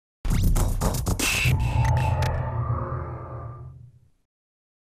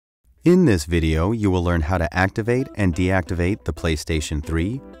In this video, you will learn how to activate and deactivate the PlayStation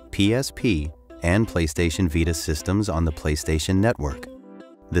 3, PSP, and PlayStation Vita systems on the PlayStation Network.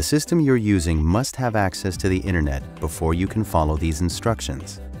 The system you're using must have access to the internet before you can follow these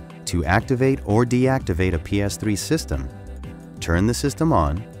instructions. To activate or deactivate a PS3 system, turn the system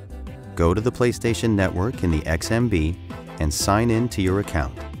on, go to the PlayStation Network in the XMB, and sign in to your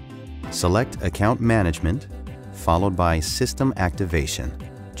account. Select Account Management, followed by System Activation.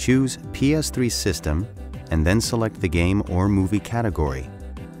 Choose PS3 System, and then select the game or movie category.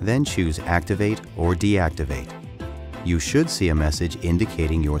 Then choose Activate or Deactivate. You should see a message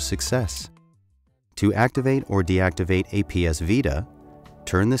indicating your success. To activate or deactivate a PS Vita,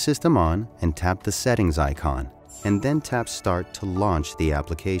 turn the system on and tap the Settings icon, and then tap Start to launch the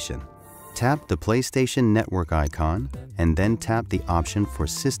application. Tap the PlayStation Network icon, and then tap the option for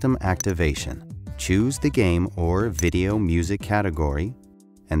System Activation. Choose the game or video music category,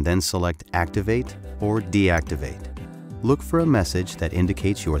 and then select Activate or Deactivate. Look for a message that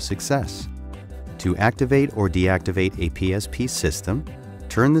indicates your success. To activate or deactivate a PSP system,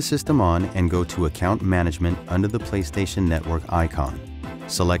 turn the system on and go to Account Management under the PlayStation Network icon.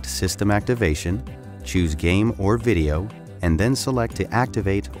 Select System Activation, choose Game or Video, and then select to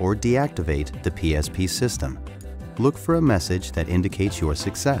activate or deactivate the PSP system. Look for a message that indicates your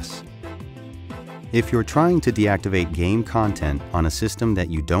success. If you're trying to deactivate game content on a system that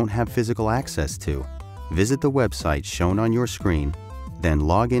you don't have physical access to, visit the website shown on your screen, then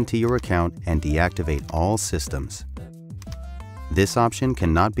log into your account and deactivate all systems. This option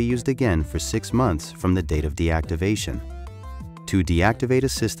cannot be used again for 6 months from the date of deactivation. To deactivate a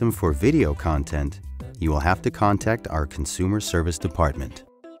system for video content, you will have to contact our Consumer Service Department.